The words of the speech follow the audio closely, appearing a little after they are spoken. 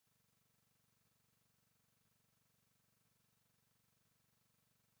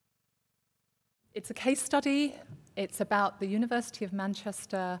It's a case study. It's about the University of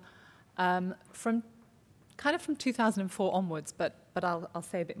Manchester from 2004 onwards, but I'll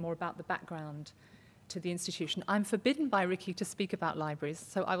say a bit more about the background to the institution. I'm forbidden by Ricky to speak about libraries,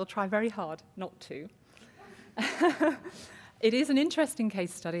 so I will try very hard not to. It is an interesting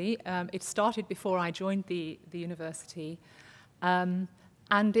case study. It started before I joined the university, and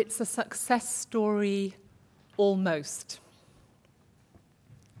it's a success story almost.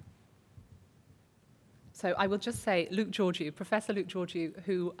 So I will just say Luke Georgiou, Professor Luke Georgiou,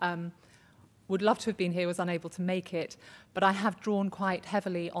 who would love to have been here, was unable to make it, but I have drawn quite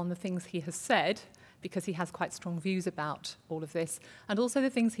heavily on the things he has said, because he has quite strong views about all of this, and also the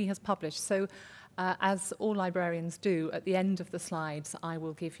things he has published. So as all librarians do, at the end of the slides, I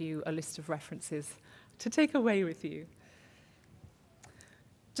will give you a list of references to take away with you.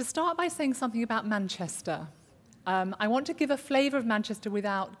 To start by saying something about Manchester, I want to give a flavour of Manchester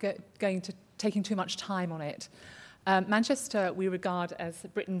without taking too much time on it. Manchester we regard as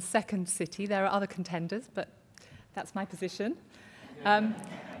Britain's second city. There are other contenders, but that's my position.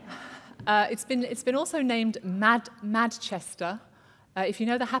 It's been also named Madchester. If you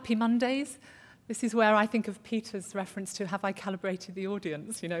know the Happy Mondays, this is where I think of Peter's reference to "Have I calibrated the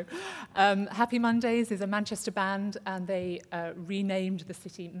audience?" You know, Happy Mondays is a Manchester band, and they renamed the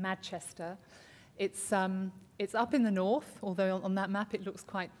city Madchester. It's up in the north, although on that map it looks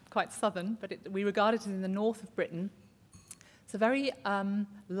quite southern, but we regard it as in the north of Britain. It's a very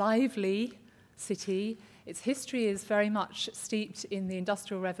lively city. Its history is very much steeped in the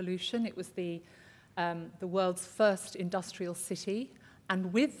Industrial Revolution. It was the world's first industrial city,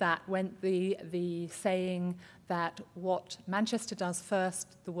 and with that went the saying that what Manchester does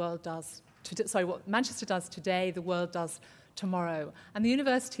first, the world does. What Manchester does today, the world does tomorrow. And the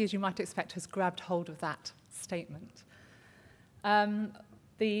university, as you might expect, has grabbed hold of that statement.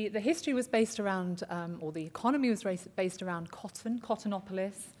 The history was based around, or the economy was based around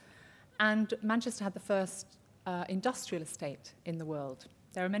Cottonopolis, and Manchester had the first industrial estate in the world.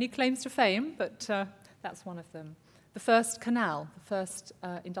 There are many claims to fame, but that's one of them. The first canal, the first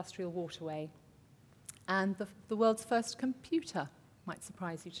industrial waterway, and the world's first computer, might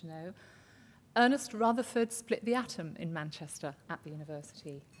surprise you to know. Ernest Rutherford split the atom in Manchester at the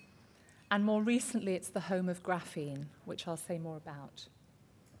university. And more recently, it's the home of graphene, which I'll say more about.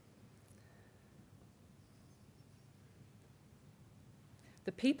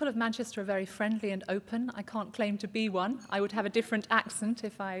 The people of Manchester are very friendly and open. I can't claim to be one. I would have a different accent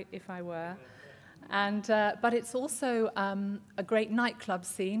if I were. And, but it's also a great nightclub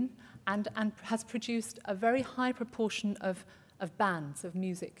scene and has produced a very high proportion of bands, of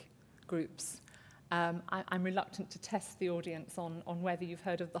music groups. I'm reluctant to test the audience on whether you've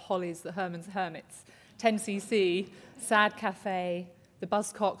heard of the Hollies, the Herman's Hermits, 10cc, Sad Cafe, the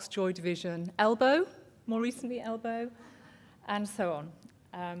Buzzcocks, Joy Division, Elbow, more recently Elbow, and so on.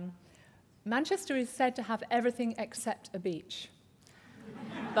 Manchester is said to have everything except a beach,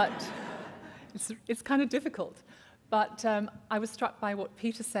 but it's kind of difficult. But I was struck by what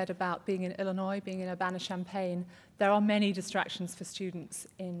Peter said about being in Illinois, being in Urbana-Champaign. There are many distractions for students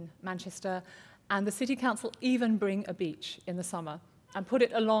in Manchester, and the City Council even bring a beach in the summer and put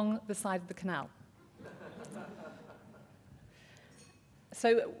it along the side of the canal.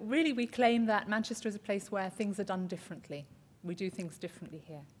 So really we claim that Manchester is a place where things are done differently. We do things differently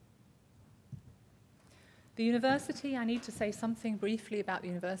here. The university, I need to say something briefly about the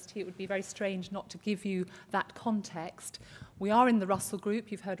university. It would be very strange not to give you that context. We are in the Russell Group.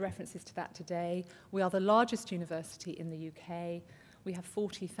 You've heard references to that today. We are the largest university in the UK. We have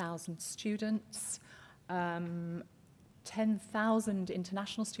 40,000 students, 10,000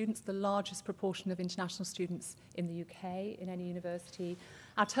 international students, the largest proportion of international students in the UK in any university.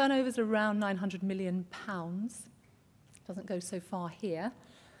 Our turnover is around £900 million. Doesn't go so far here.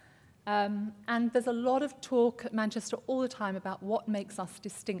 And there's a lot of talk at Manchester all the time about what makes us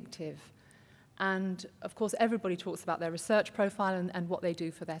distinctive. And of course, everybody talks about their research profile and what they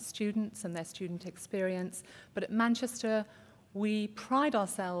do for their students and their student experience. But at Manchester, we pride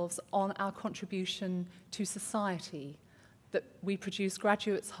ourselves on our contribution to society, that we produce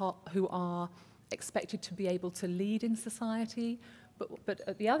graduates who are expected to be able to lead in society. But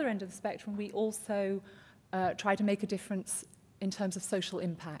at the other end of the spectrum, we also try to make a difference in terms of social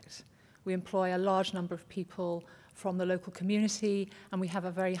impact. We employ a large number of people from the local community, and we have a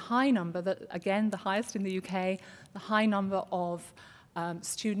very high number, that again, the highest in the UK, the high number of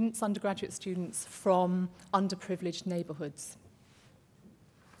students, undergraduate students from underprivileged neighbourhoods.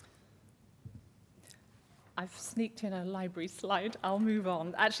 I've sneaked in a library slide. I'll move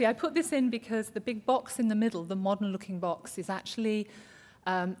on. Actually, I put this in because the big box in the middle, the modern-looking box, is actually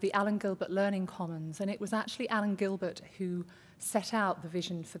the Alan Gilbert Learning Commons. And it was actually Alan Gilbert who set out the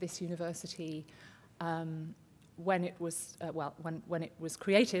vision for this university when it was, when it was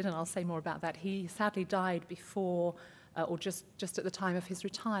created, and I'll say more about that. He sadly died before, or just at the time of his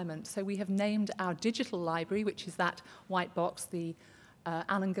retirement. So we have named our digital library, which is that white box, the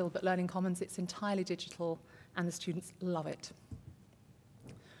Alan Gilbert Learning Commons. It's entirely digital, and the students love it.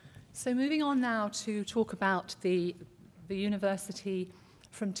 So moving on now to talk about the university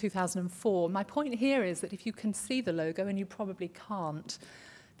from 2004. My point here is that if you can see the logo, and you probably can't,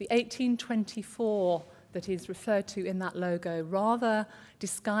 the 1824 that is referred to in that logo rather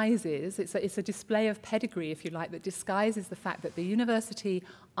disguises, it's a display of pedigree, if you like, that disguises the fact that the university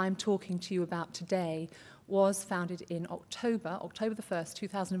I'm talking to you about today was founded in October the 1st,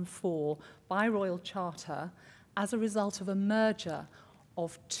 2004, by Royal Charter as a result of a merger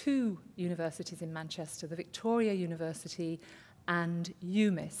of two universities in Manchester, the Victoria University and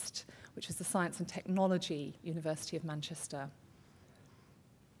UMIST, which is the Science and Technology University of Manchester.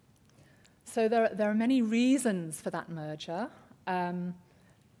 So there are many reasons for that merger. The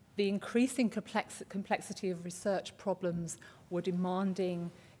increasing complexity of research problems were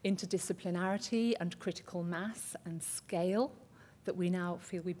demanding interdisciplinarity and critical mass and scale that we now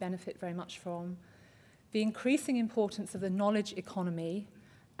feel we benefit very much from. The increasing importance of the knowledge economy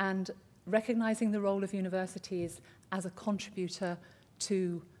and recognizing the role of universities as a contributor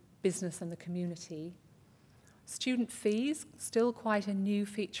to business and the community. Student fees, still quite a new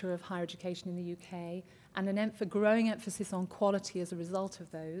feature of higher education in the UK, and a growing emphasis on quality as a result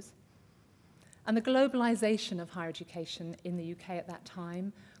of those. And the globalization of higher education in the UK at that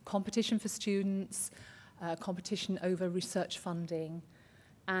time, competition for students, competition over research funding,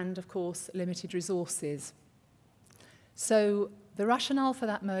 and of course, limited resources. So the rationale for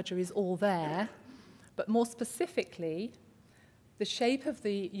that merger is all there, but more specifically, the shape of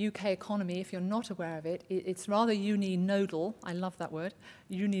the UK economy, if you're not aware of it, it's rather uninodal. I love that word,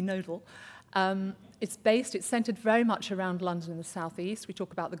 uninodal. It's centred very much around London and the South East. We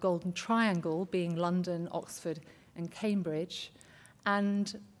talk about the Golden Triangle being London, Oxford, and Cambridge.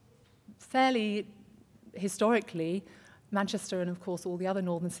 And fairly historically, Manchester and, of course, all the other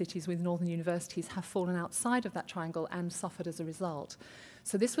northern cities with northern universities have fallen outside of that triangle and suffered as a result.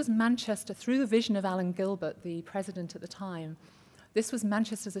 So this was Manchester, through the vision of Alan Gilbert, the president at the time, this was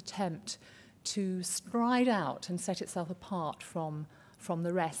Manchester's attempt to stride out and set itself apart from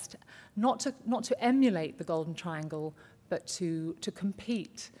the rest, not to emulate the Golden Triangle, but to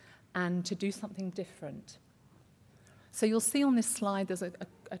compete and to do something different. So you'll see on this slide there's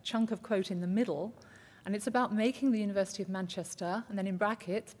a chunk of quote in the middle, and it's about making the University of Manchester, and then in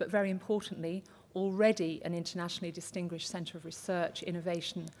brackets, but very importantly, already an internationally distinguished centre of research,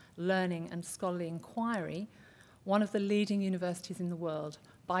 innovation, learning and scholarly inquiry, one of the leading universities in the world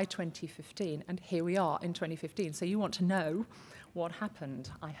by 2015. And here we are in 2015. So you want to know what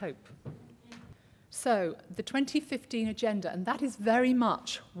happened, I hope. So the 2015 agenda, and that is very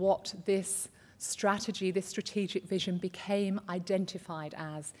much what this strategy, this strategic vision became identified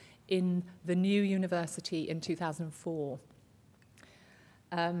as in the new university in 2004.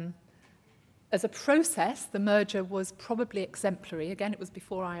 As a process, the merger was probably exemplary. Again, it was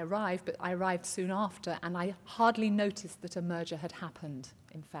before I arrived, but I arrived soon after, and I hardly noticed that a merger had happened,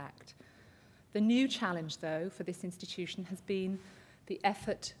 in fact. The new challenge, though, for this institution has been the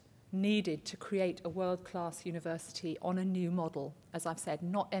effort needed to create a world-class university on a new model, as I've said,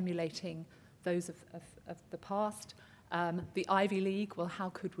 not emulating those of the past. The Ivy League, well, how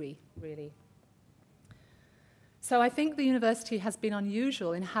could we, really? So I think the university has been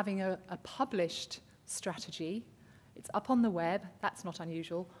unusual in having a published strategy. It's up on the web. That's not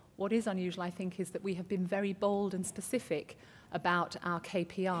unusual. What is unusual, I think, is that we have been very bold and specific about our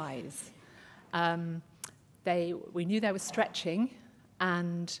KPIs. We knew they were stretching,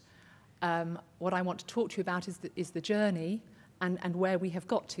 and what I want to talk to you about is the journey and where we have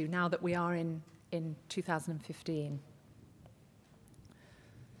got to now that we are in 2015.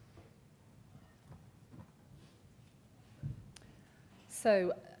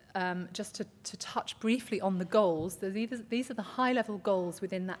 So just to touch briefly on the goals, these are the high-level goals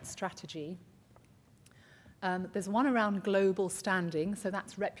within that strategy. There's one around global standing, so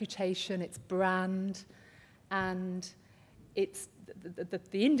that's reputation, it's brand, and it's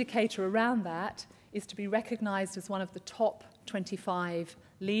the indicator around that is to be recognized as one of the top 25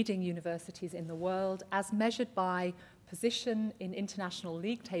 leading universities in the world as measured by position in international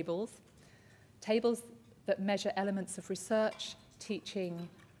league tables that measure elements of research, teaching,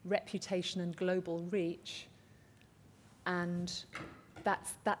 reputation and global reach. And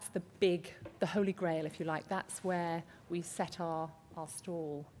that's the holy grail, if you like. That's where we set our our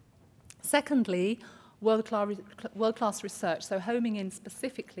stall. Secondly, world-class research, so homing in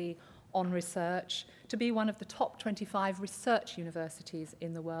specifically on research, to be one of the top 25 research universities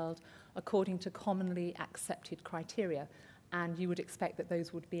in the world according to commonly accepted criteria. And you would expect that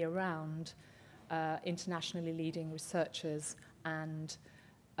those would be around internationally leading researchers and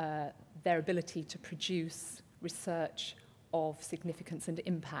their ability to produce research of significance and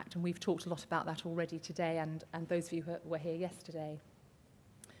impact. And we've talked a lot about that already today, and those of you who were here yesterday.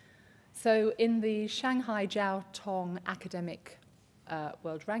 So in the Shanghai Jiao Tong Academic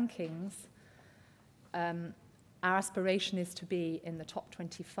World Rankings, our aspiration is to be in the top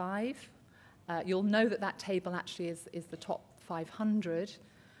 25. You'll know that that table actually is the top 500.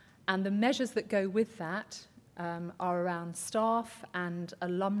 And the measures that go with that are around staff and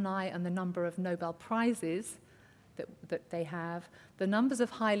alumni and the number of Nobel Prizes that they have, the numbers of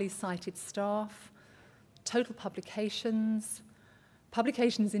highly cited staff, total publications,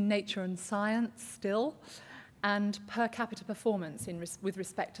 publications in Nature and Science still, and per capita performance with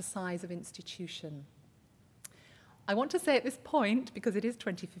respect to size of institution. I want to say at this point, because it is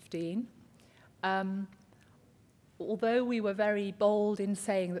 2015, although we were very bold in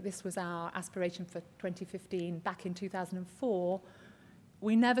saying that this was our aspiration for 2015 back in 2004,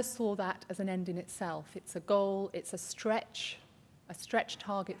 we never saw that as an end in itself. It's a goal, it's a stretch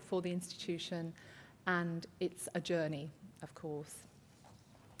target for the institution, and it's a journey, of course.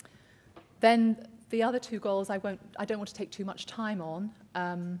 Then the other two goals I don't want to take too much time on.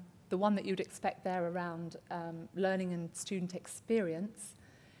 The one that you'd expect there around learning and student experience,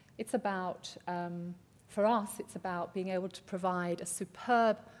 it's about, for us, it's about being able to provide a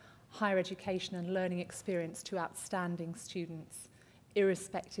superb higher education and learning experience to outstanding students,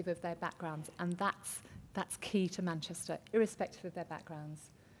 irrespective of their backgrounds. And that's key to Manchester, irrespective of their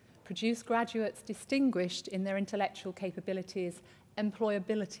backgrounds. Produce graduates distinguished in their intellectual capabilities,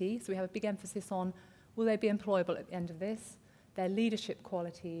 employability, so we have a big emphasis on will they be employable at the end of this, their leadership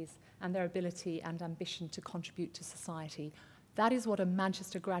qualities, and their ability and ambition to contribute to society. That is what a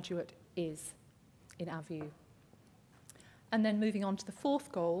Manchester graduate is, in our view. And then moving on to the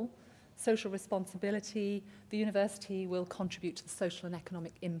fourth goal, social responsibility. The university will contribute to the social and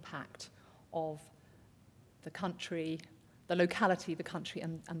economic impact of the country, the locality, the country,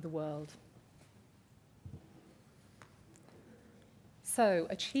 and the world. So,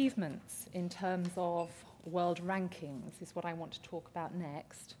 achievements in terms of world rankings is what I want to talk about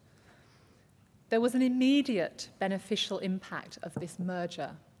next. There was an immediate beneficial impact of this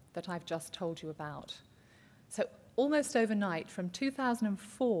merger that I've just told you about. So, almost overnight, from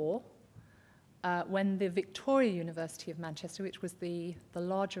 2004, when the Victoria University of Manchester, which was the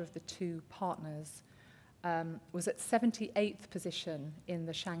larger of the two partners, was at 78th position in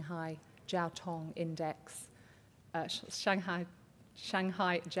the Shanghai Jiao Tong Index, Shanghai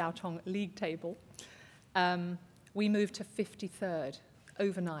Jiao Tong League table, we moved to 53rd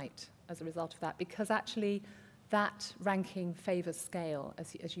overnight as a result of that, because actually that ranking favours scale,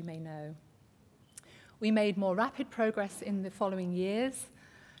 as you may know. We made more rapid progress in the following years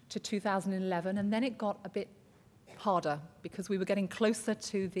to 2011, and then it got a bit harder because we were getting closer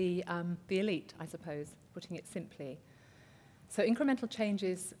to the elite, I suppose, putting it simply. So incremental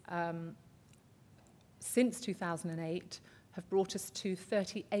changes since 2008 have brought us to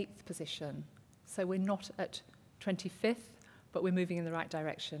 38th position. So we're not at 25th, but we're moving in the right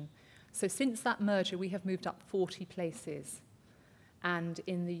direction. So since that merger, we have moved up 40 places. And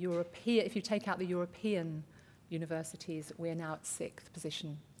in the European, if you take out the European universities, we're now at 6th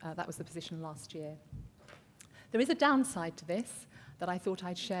position. That was the position last year. There is a downside to this that I thought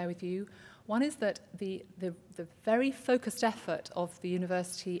I'd share with you. One is that the very focused effort of the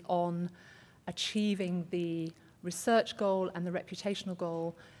university on achieving the research goal and the reputational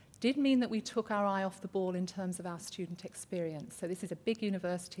goal did mean that we took our eye off the ball in terms of our student experience. So this is a big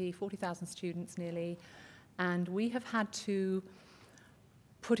university, 40,000 students nearly, and we have had to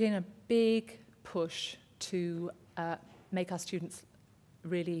put in a big push to make our students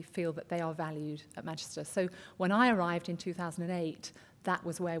really feel that they are valued at Manchester. So when I arrived in 2008, that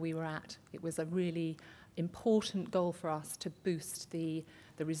was where we were at. It was a really important goal for us to boost the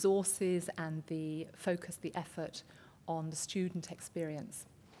resources and the focus, the effort on the student experience.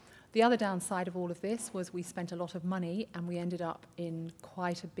 The other downside of all of this was we spent a lot of money and we ended up in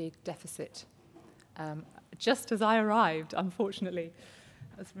quite a big deficit. Just as I arrived, unfortunately.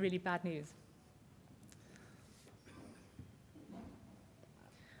 That's really bad news.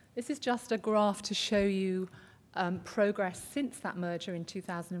 This is just a graph to show you progress since that merger in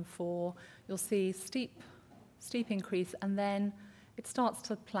 2004. You'll see steep increase, and then it starts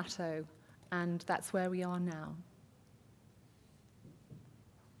to plateau, and that's where we are now.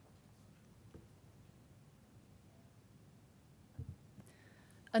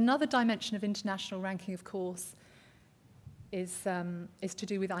 Another dimension of international ranking, of course, is to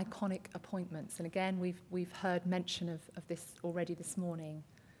do with iconic appointments. And again, we've heard mention of this already this morning.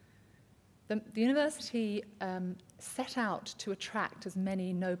 The university set out to attract as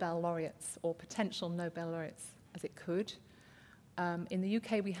many Nobel laureates or potential Nobel laureates as it could. In the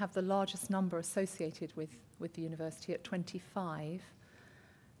UK, we have the largest number associated with the university at 25.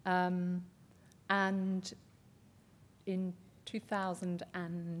 And in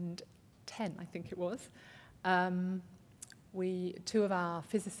 2010, I think it was, two of our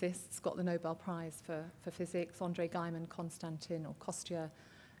physicists got the Nobel Prize for physics, Andrei Gaiman, Konstantin, or Kostya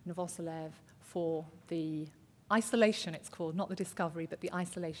Novoselov, for the isolation, it's called, not the discovery, but the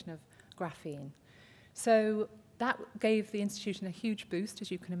isolation of graphene. So that gave the institution a huge boost, as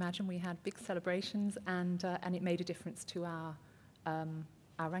you can imagine. We had big celebrations, and it made a difference to our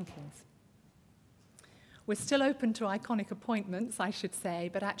rankings. We're still open to iconic appointments, I should say,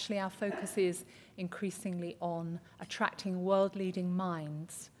 but actually our focus is increasingly on attracting world-leading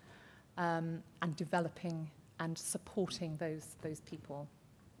minds and developing and supporting those people.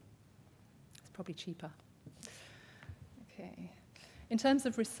 It's probably cheaper. Okay. In terms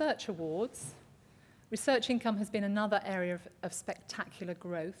of research awards, research income has been another area of spectacular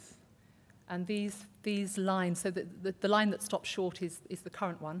growth. And these lines, so the line that stops short is the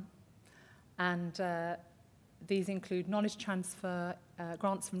current one. And these include knowledge transfer,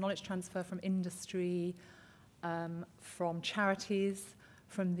 grants from knowledge transfer from industry, from charities,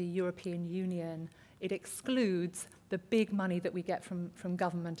 from the European Union. It excludes the big money that we get from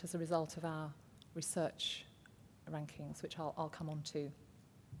government as a result of our research rankings, which I'll come on to.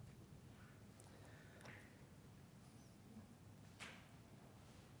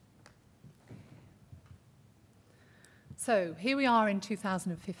 So here we are in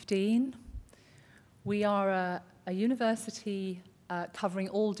 2015. We are a university covering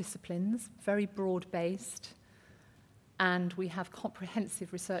all disciplines, very broad-based, and we have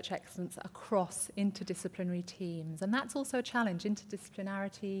comprehensive research excellence across interdisciplinary teams. And that's also a challenge,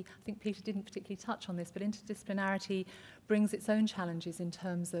 interdisciplinarity. I think Peter didn't particularly touch on this, but interdisciplinarity brings its own challenges in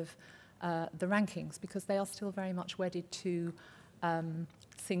terms of the rankings, because they are still very much wedded to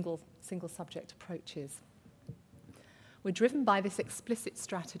single subject approaches. We're driven by this explicit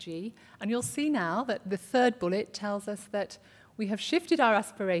strategy, and you'll see now that the third bullet tells us that we have shifted our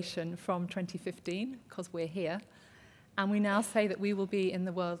aspiration from 2015, because we're here, and we now say that we will be in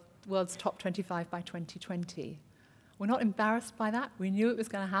the world's top 25 by 2020. We're not embarrassed by that. We knew it was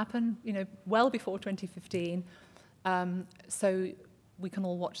going to happen, well before 2015, so we can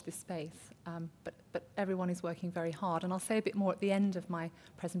all watch this space. But everyone is working very hard, and I'll say a bit more at the end of my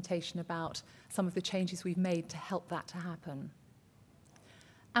presentation about some of the changes we've made to help that to happen.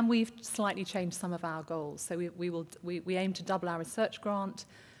 And we've slightly changed some of our goals. So we aim to double our research grant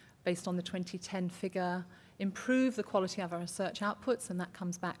based on the 2010 figure, improve the quality of our research outputs, and that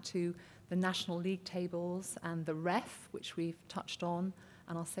comes back to the national league tables and the REF, which we've touched on,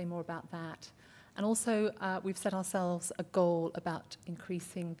 and I'll say more about that. And also, we've set ourselves a goal about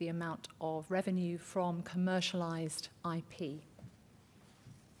increasing the amount of revenue from commercialized IP.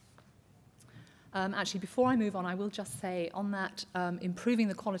 Actually, before I move on, I will just say on that, improving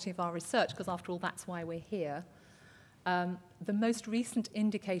the quality of our research, because after all, that's why we're here. The most recent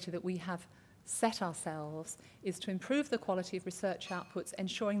indicator that we have set ourselves is to improve the quality of research outputs,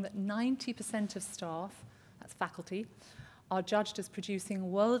 ensuring that 90% of staff, that's faculty, are judged as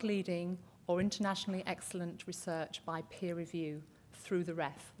producing world-leading or internationally excellent research by peer review through the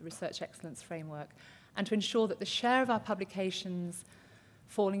REF, the Research Excellence Framework, and to ensure that the share of our publications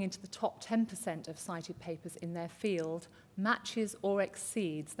falling into the top 10% of cited papers in their field matches or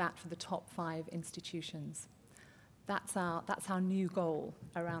exceeds that for the top 5 institutions. That's our new goal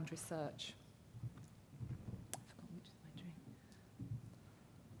around research.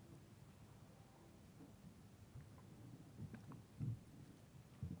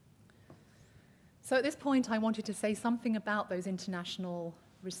 So at this point, I wanted to say something about those international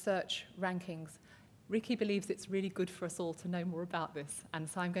research rankings. Ricky believes it's really good for us all to know more about this, and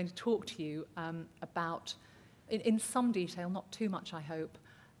so I'm going to talk to you about, in some detail, not too much, I hope,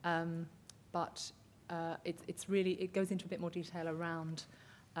 but it goes into a bit more detail around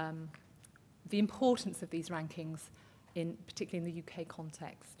the importance of these rankings, particularly in the UK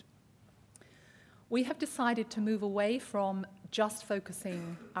context. We have decided to move away from just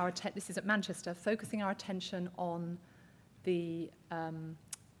focusing our attention, this is at Manchester, focusing our attention on the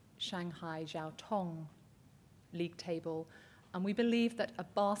Shanghai Jiaotong league table, and we believe that a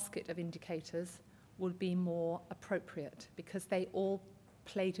basket of indicators would be more appropriate because they all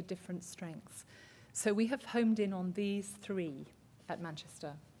play to different strengths. So we have homed in on these 3 at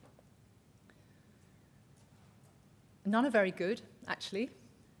Manchester. None are very good, actually.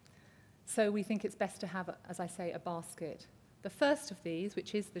 So we think it's best to have, as I say, a basket. The first of these,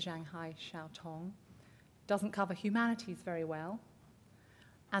 which is the Shanghai Xiaotong, doesn't cover humanities very well.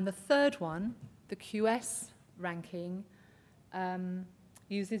 And the third one, the QS ranking,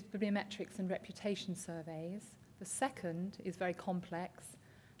 uses bibliometrics and reputation surveys. The second is very complex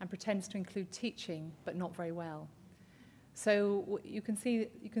and pretends to include teaching, but not very well. So you can see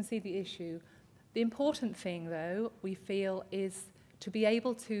the issue. The important thing, though, we feel, is to be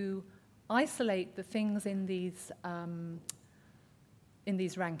able to isolate the things in these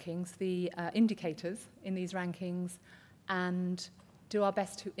rankings, the indicators in these rankings, and do our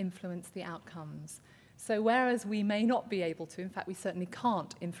best to influence the outcomes. So whereas we may not be able to, in fact, we certainly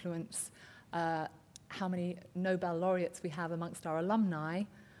can't influence how many Nobel laureates we have amongst our alumni,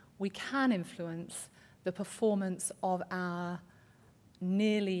 we can influence the performance of our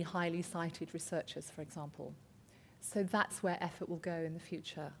nearly highly cited researchers, for example. So that's where effort will go in the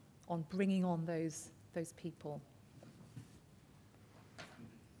future, on bringing on those people.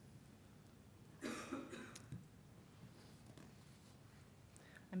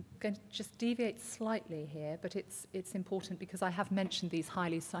 I'm going to just deviate slightly here, but it's important because I have mentioned these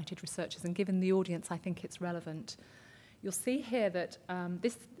highly cited researchers, and given the audience, I think it's relevant. You'll see here that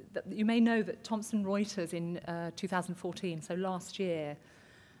that you may know that Thomson Reuters in 2014, so last year,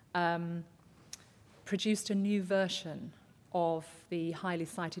 produced a new version of the highly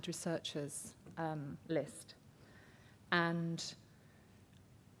cited researchers list. And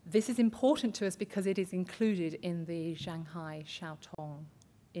this is important to us because it is included in the Shanghai Xiaotong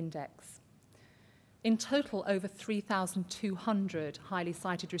Index. In total, over 3,200 highly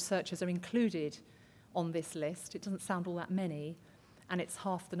cited researchers are included on this list. It doesn't sound all that many, and it's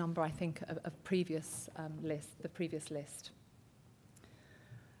half the number, I think, of the previous list.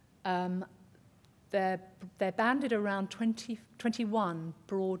 They're banded around 21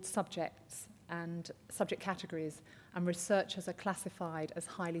 broad subjects and subject categories, and researchers are classified as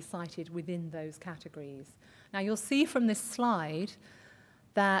highly cited within those categories. Now, you'll see from this slide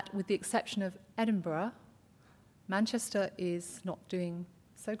that, with the exception of Edinburgh, Manchester is not doing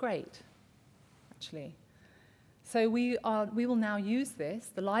so great, actually. So we will now use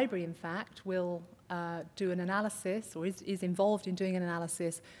this. The library, in fact, will do an analysis, or is involved in doing an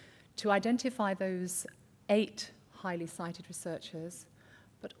analysis, to identify those 8 highly cited researchers,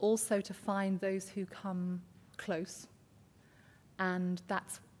 but also to find those who come close. And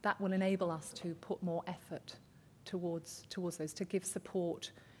that will enable us to put more effort towards those, to give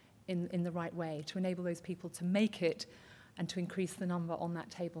support in the right way, to enable those people to make it and to increase the number on that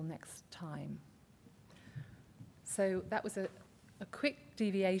table next time. So that was a quick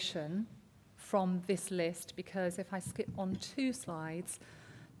deviation from this list, because if I skip on 2 slides,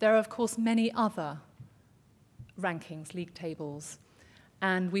 there are, of course, many other rankings, league tables,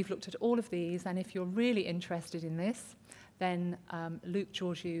 and we've looked at all of these, and if you're really interested in this, then Luke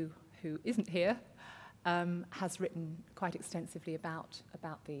Georgiou, who isn't here, has written quite extensively about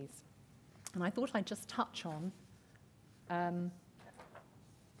these. And I thought I'd just touch on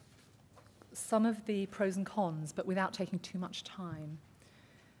some of the pros and cons, but without taking too much time.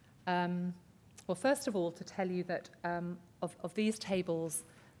 Well, first of all, to tell you that of these tables,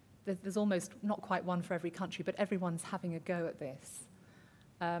 there's almost not quite one for every country, but everyone's having a go at this.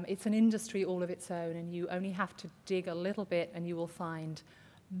 It's an industry all of its own, and you only have to dig a little bit and you will find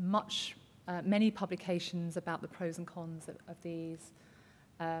many publications about the pros and cons of these.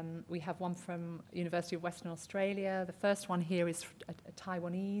 We have one from University of Western Australia. The first one here is a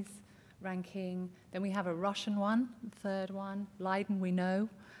Taiwanese ranking. Then we have a Russian one, the third one. Leiden, we know.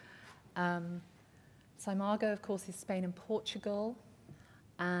 Simago, of course, is Spain and Portugal.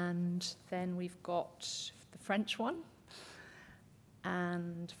 And then we've got the French one.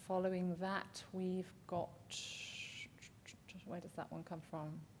 And following that, we've got, where does that one come from?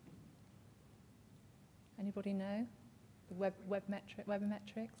 Anybody know? The webmetrics?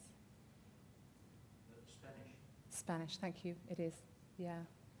 Spanish. Spanish, thank you. It is, yeah.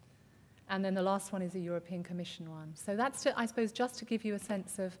 And then the last one is a European Commission one. So that's, I suppose, just to give you a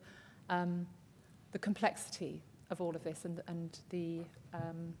sense of the complexity of all of this and the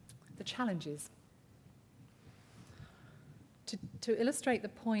challenges. To illustrate the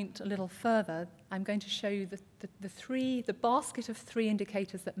point a little further, I'm going to show you the basket of 3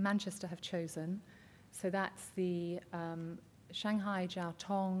 indicators that Manchester have chosen. So that's the Shanghai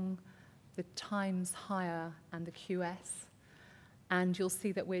Jiaotong, the Times Higher, and the QS. And you'll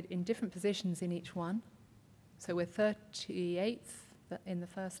see that we're in different positions in each one. So we're 38th in the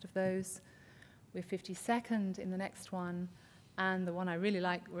first of those. We're 52nd in the next one, And the one I really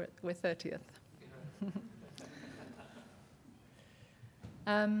like, we're 30th.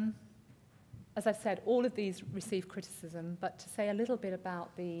 As I've said, all of these receive criticism, but to say a little bit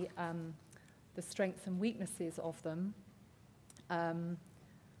about the strengths and weaknesses of them, the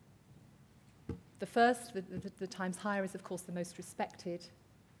first, the Times Higher, is of course the most respected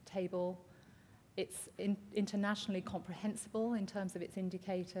table. It's internationally comprehensible in terms of its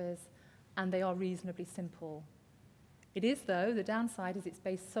indicators, and they are reasonably simple. It is, though, the downside is it's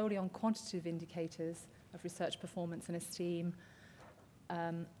based solely on quantitative indicators of research performance and esteem,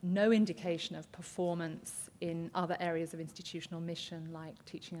 no indication of performance in other areas of institutional mission like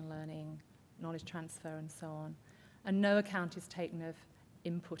teaching and learning, knowledge transfer, and so on. And no account is taken of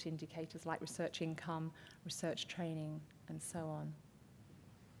input indicators like research income, research training, and so on.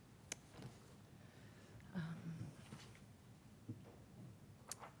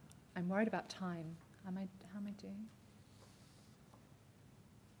 I'm worried about time. How am I doing?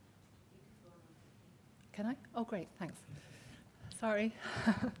 Can I? Oh, great, thanks. Sorry,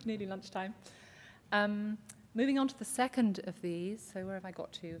 nearly lunchtime. Moving on to the second of these, so where have I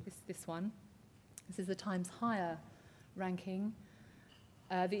got to? This one. This is the Times Higher ranking.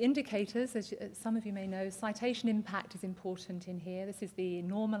 The indicators, as some of you may know, citation impact is important in here. This is the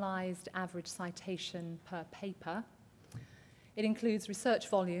normalized average citation per paper. It includes research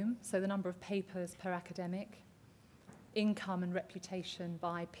volume, so the number of papers per academic, income and reputation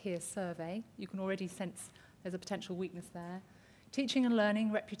by peer survey. You can already sense there's a potential weakness there. Teaching and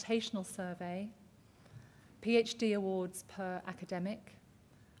learning, reputational survey, PhD awards per academic,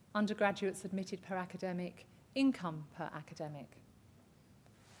 undergraduates admitted per academic, income per academic,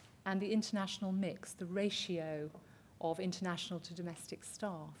 and the international mix, the ratio of international to domestic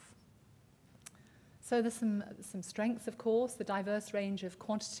staff. So there's some strengths, of course, the diverse range of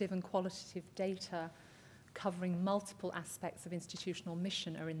quantitative and qualitative data covering multiple aspects of institutional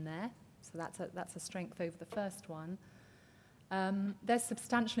mission are in there. So that's a strength over the first one. There's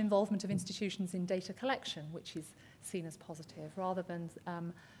substantial involvement of institutions in data collection, which is seen as positive, rather than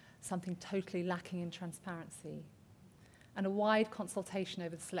something totally lacking in transparency. And a wide consultation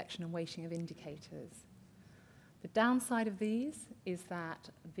over the selection and weighting of indicators. The downside of these is that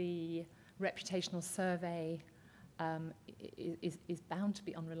the reputational survey is bound to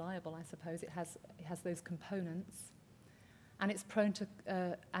be unreliable, I suppose. It has those components. And it's prone to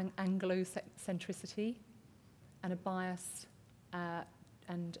Anglo-centricity and a bias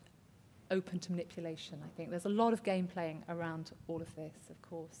and open to manipulation, I think. There's a lot of game playing around all of this, of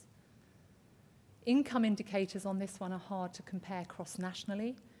course. Income indicators on this one are hard to compare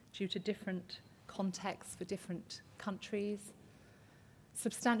cross-nationally due to different contexts for different countries.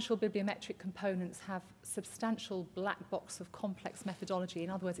 Substantial bibliometric components have substantial black box of complex methodology. In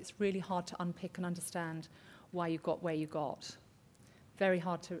other words, it's really hard to unpick and understand why you got where you got. Very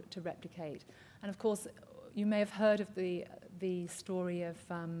hard to replicate. And of course, you may have heard of the story of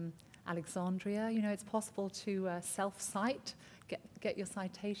Alexandria. You know, it's possible to self-cite, get your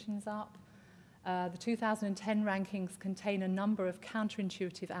citations up. The 2010 rankings contain a number of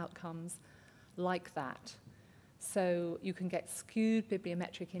counterintuitive outcomes like that. So you can get skewed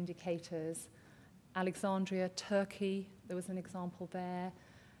bibliometric indicators. Alexandria, Turkey, there was an example there.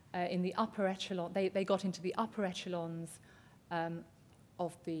 In the upper echelon, they got into the upper echelons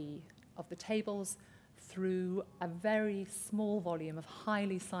of the tables through a very small volume of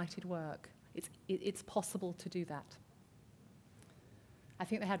highly cited work. It's possible to do that. I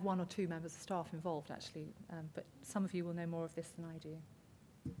think they had 1 or 2 members of staff involved, actually, but some of you will know more of this than I do.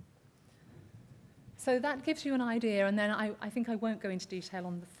 So that gives you an idea, and then I think I won't go into detail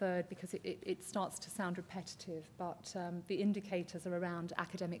on the third because it starts to sound repetitive, but the indicators are around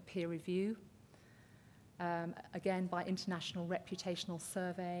academic peer review, again by international reputational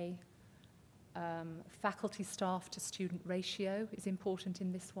survey. Faculty staff to student ratio is important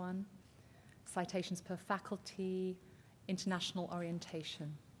in this one. Citations per faculty, international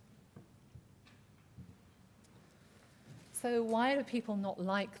orientation. So why do people not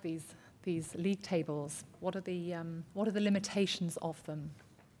like these league tables? What are the limitations of them?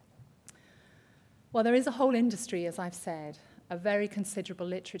 Well, there is a whole industry, as I've said. A very considerable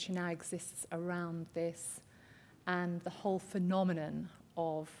literature now exists around this and the whole phenomenon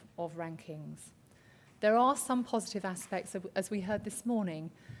of rankings. There are some positive aspects, as we heard this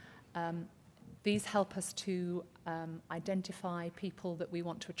morning. These help us to identify people that we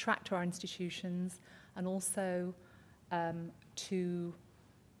want to attract to our institutions, and also to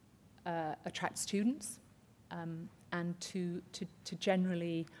attract students, and to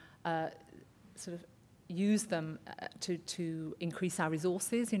generally sort of use them to increase our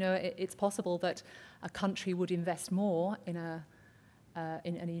resources. You know, it's possible that a country would invest more in a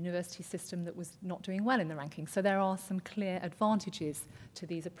university system that was not doing well in the rankings. So there are some clear advantages to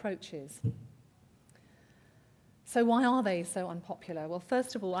these approaches. So why are they so unpopular? Well,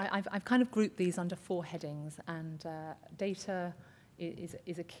 first of all, I've kind of grouped these under 4 headings, and data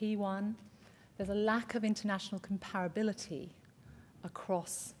is a key one. There's a lack of international comparability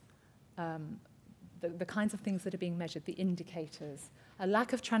across the kinds of things that are being measured, the indicators, a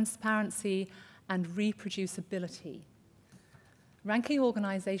lack of transparency and reproducibility. Ranking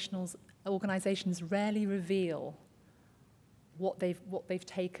organizations rarely reveal what they've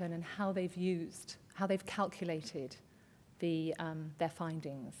taken and how they've calculated their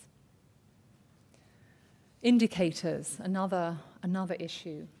findings. Indicators, another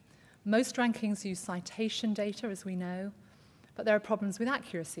issue. Most rankings use citation data, as we know, but there are problems with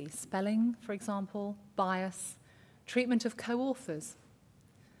accuracy, spelling, for example, bias, treatment of co-authors.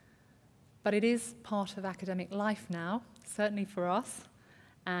 But it is part of academic life now, certainly for us,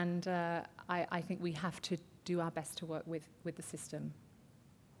 and I think we have to do our best to work with the system.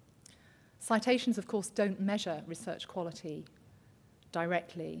 Citations, of course, don't measure research quality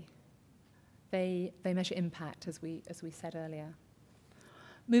directly. They measure impact, as we said earlier.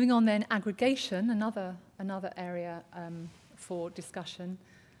 Moving on then, aggregation, another area for discussion.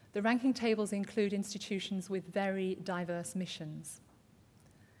 The ranking tables include institutions with very diverse missions.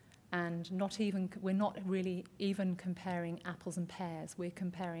 And we're not really even comparing apples and pears. We're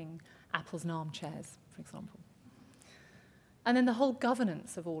comparing apples and armchairs, for example. And then the whole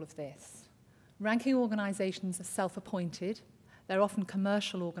governance of all of this. Ranking organizations are self-appointed. They're often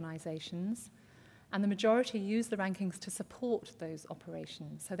commercial organizations. And the majority use the rankings to support those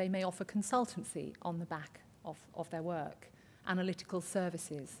operations. So they may offer consultancy on the back of their work, analytical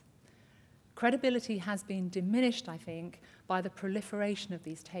services. Credibility has been diminished, I think, by the proliferation of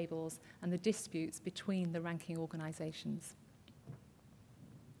these tables and the disputes between the ranking organizations.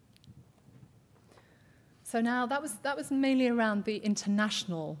 So now that was mainly around the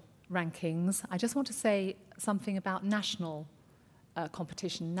international rankings. I just want to say something about national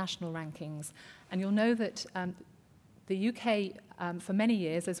competition, national rankings. And you'll know that the UK, for many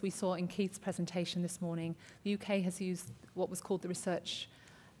years, as we saw in Keith's presentation this morning, the UK has used what was called the research,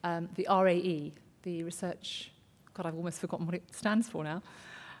 the RAE, the research, God, I've almost forgotten what it stands for now.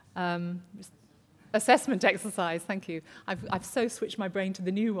 Assessment exercise, thank you. I've so switched my brain to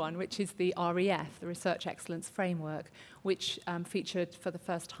the new one, which is the REF, the Research Excellence Framework, which featured for the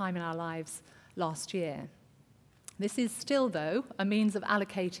first time in our lives last year. This is still, though, a means of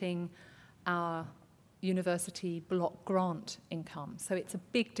allocating our university block grant income. So it's a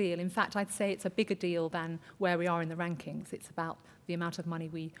big deal. In fact, I'd say it's a bigger deal than where we are in the rankings. It's about the amount of money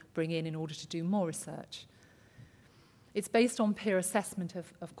we bring in order to do more research. It's based on peer assessment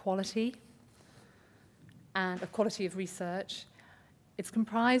of quality and of quality of research. It's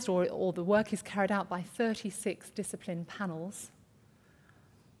comprised, or the work is carried out by 36 discipline panels.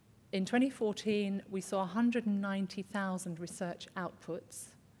 In 2014, we saw 190,000 research outputs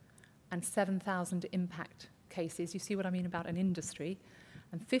and 7,000 impact cases. You see what I mean about an industry.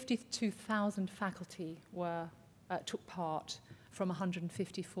 And 52,000 faculty took part from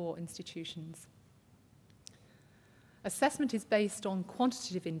 154 institutions. Assessment is based on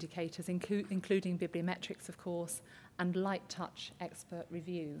quantitative indicators, including bibliometrics, of course, and light touch expert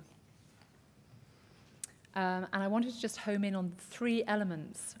review. And I wanted to just home in on 3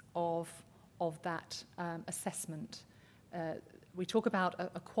 elements of that assessment. We talk about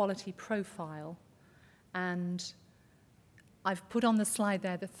a quality profile, and I've put on the slide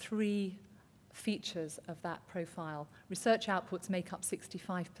there the 3 features of that profile. Research outputs make up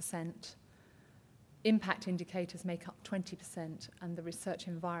 65%, impact indicators make up 20%, and the research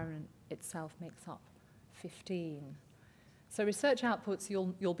environment itself makes up 15%. So research outputs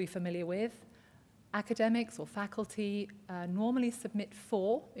you'll be familiar with. Academics or faculty normally submit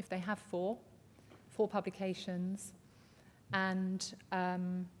 4, if they have 4 publications, and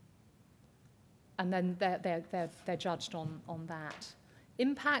then they're judged on that.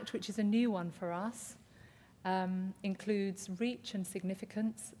 Impact, which is a new one for us, includes reach and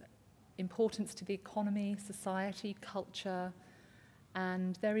significance, importance to the economy, society, culture,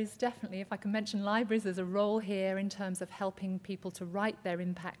 and there is definitely, if I can mention libraries, there's a role here in terms of helping people to write their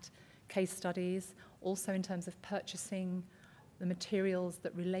impact case studies, also in terms of purchasing the materials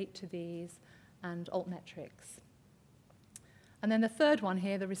that relate to these, and altmetrics. And then the third one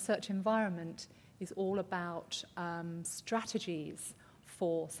here, the research environment, is all about strategies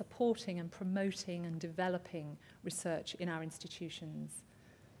for supporting and promoting and developing research in our institutions.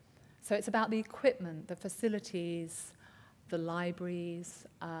 So it's about the equipment, the facilities, the libraries,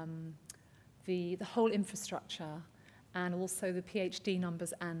 the whole infrastructure, and also the PhD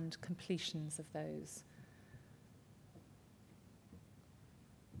numbers and completions of those.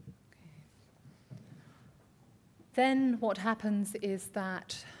 Okay. Then what happens is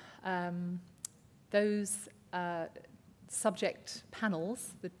that those subject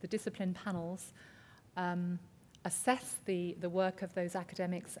panels, the discipline panels, assess the work of those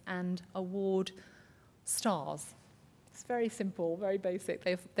academics and award stars. It's very simple, very basic.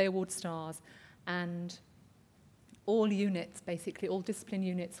 They award stars. And all units, basically, all discipline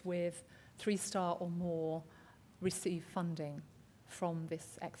units with 3-star or more receive funding from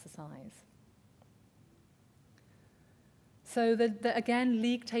this exercise. So again,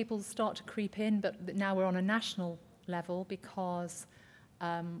 league tables start to creep in, but now we're on a national level because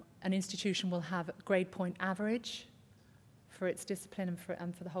an institution will have a grade point average for its discipline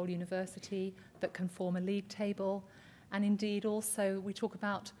and for the whole university that can form a league table. And indeed also we talk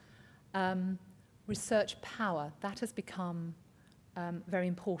about research power. That has become very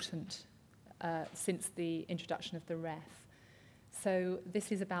important since the introduction of the REF. So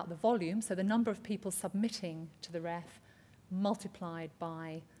this is about the volume, so the number of people submitting to the REF multiplied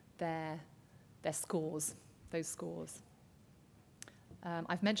by their scores, those scores.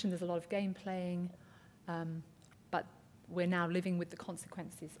 I've mentioned there's a lot of game playing, but we're now living with the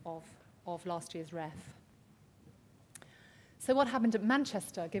consequences of last year's REF. So what happened at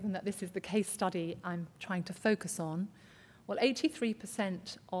Manchester, given that this is the case study I'm trying to focus on? Well,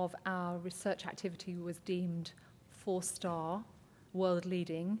 83% of our research activity was deemed 4-star,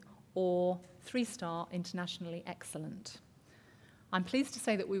 world-leading, or 3-star, internationally excellent. I'm pleased to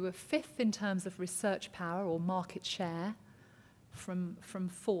say that we were 5th in terms of research power or market share, from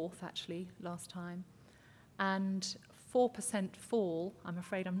 4th actually last time, and 4% fall, I'm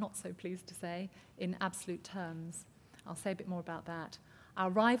afraid I'm not so pleased to say, in absolute terms. I'll say a bit more about that. Our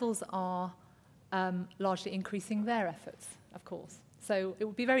rivals are largely increasing their efforts, of course. So it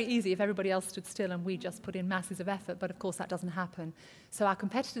would be very easy if everybody else stood still and we just put in masses of effort, but of course that doesn't happen. So our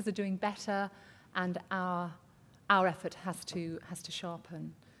competitors are doing better, and our effort has to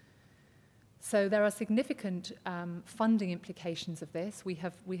sharpen. So there are significant funding implications of this. We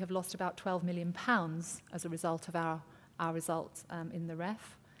have lost about £12 million as a result of our results in the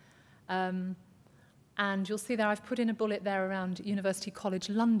REF. And you'll see there I've put in a bullet there around University College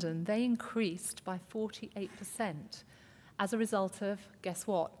London. They increased by 48% as a result of, guess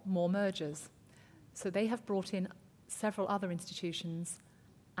what, more mergers. So they have brought in several other institutions,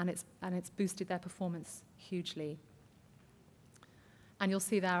 and it's boosted their performance hugely. And you'll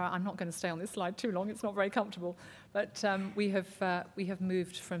see there, I'm not going to stay on this slide too long, it's not very comfortable, but we have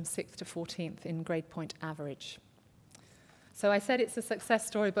moved from 6th to 14th in grade point average. So I said it's a success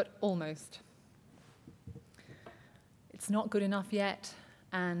story, but almost. It's not good enough yet,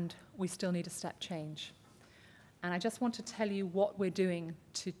 and we still need a step change. And I just want to tell you what we're doing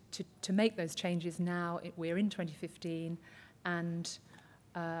to make those changes now. We're in 2015, and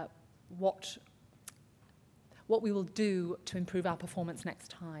what we will do to improve our performance next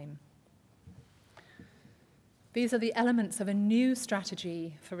time. These are the elements of a new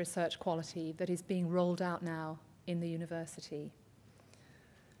strategy for research quality that is being rolled out now in the university.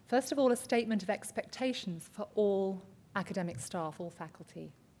 First of all, a statement of expectations for all academic staff, all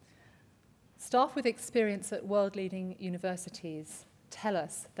faculty. Staff with experience at world-leading universities tell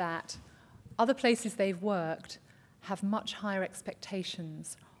us that other places they've worked have much higher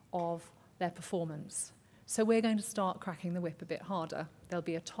expectations of their performance. So we're going to start cracking the whip a bit harder. There'll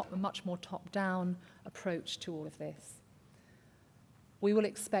be a much more top-down approach to all of this. We will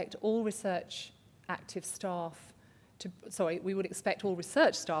expect all research active staff we would expect all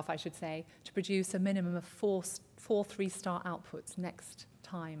research staff, I should say, to produce a minimum of four 3-star outputs next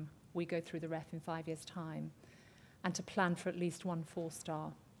time we go through the REF in 5 years' time, and to plan for at least 1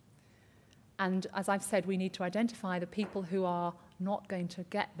 4-star. And as I've said, we need to identify the people who are not going to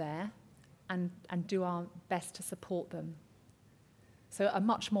get there and do our best to support them. So a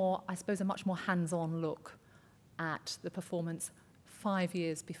much more hands-on look at the performance 5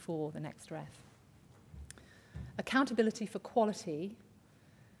 years before the next REF. Accountability for quality.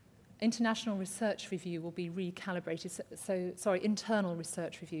 International research review will be recalibrated. Internal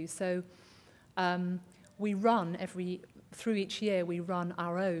research review. So we run through each year, we run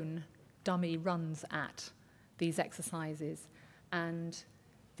our own dummy runs at these exercises, and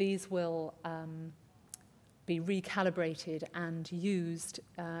these will be recalibrated and used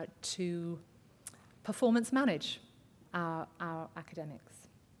to performance manage our academics.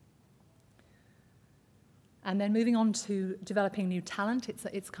 And then moving on to developing new talent,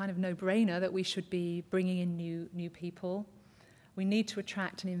 it's kind of no-brainer that we should be bringing in new people. We need to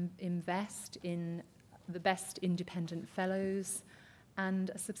attract and invest in the best independent fellows, and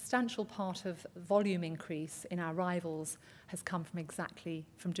a substantial part of volume increase in our rivals has come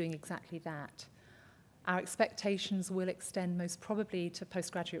from doing exactly that. Our expectations will extend most probably to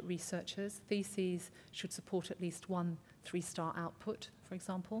postgraduate researchers. Theses should support at least one 3-star output, for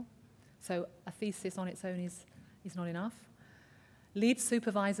example. So a thesis on its own is not enough. Lead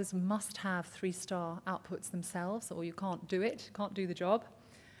supervisors must have 3-star outputs themselves, or you can't do it, can't do the job.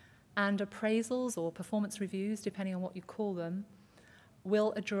 And appraisals or performance reviews, depending on what you call them,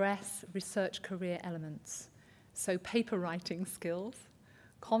 will address research career elements. So paper writing skills,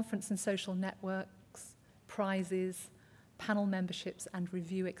 conference and social networks, prizes, panel memberships, and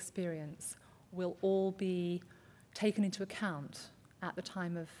review experience will all be taken into account at the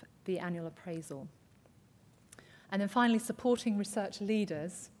time of the annual appraisal. And then finally, supporting research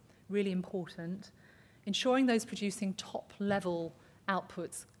leaders, really important, ensuring those producing top-level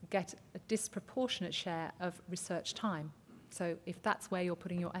outputs get a disproportionate share of research time. So if that's where you're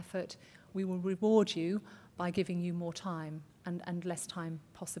putting your effort, we will reward you by giving you more time and less time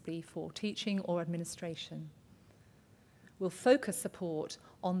possibly for teaching or administration. We'll focus support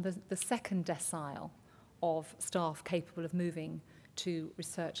on the second decile of staff capable of moving to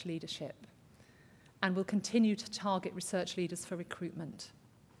research leadership. And we'll continue to target research leaders for recruitment.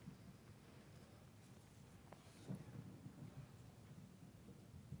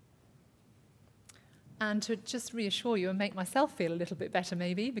 And to just reassure you and make myself feel a little bit better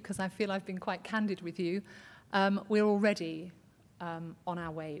maybe, because I feel I've been quite candid with you, we're already on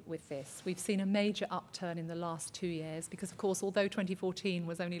our way with this. We've seen a major upturn in the last 2 years because, of course, although 2014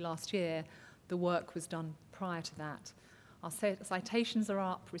 was only last year, the work was done prior to that. Our citations are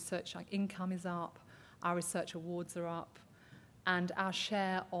up, research income is up, our research awards are up, and our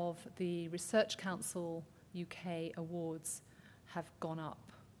share of the Research Council UK awards have gone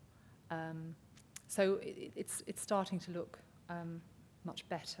up. So it's starting to look much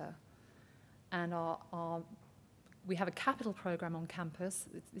better. And we have a capital programme on campus.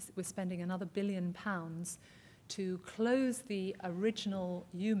 We're spending another £1 billion to close the original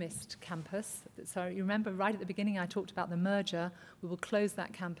UMIST campus. So you remember right at the beginning I talked about the merger. We will close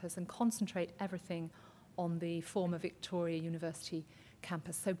that campus and concentrate everything on the former Victoria University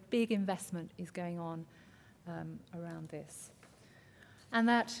campus. So big investment is going on around this. And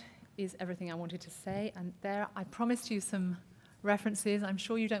that is everything I wanted to say. And there I promised you some references. I'm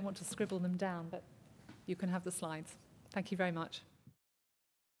sure you don't want to scribble them down, but you can have the slides. Thank you very much.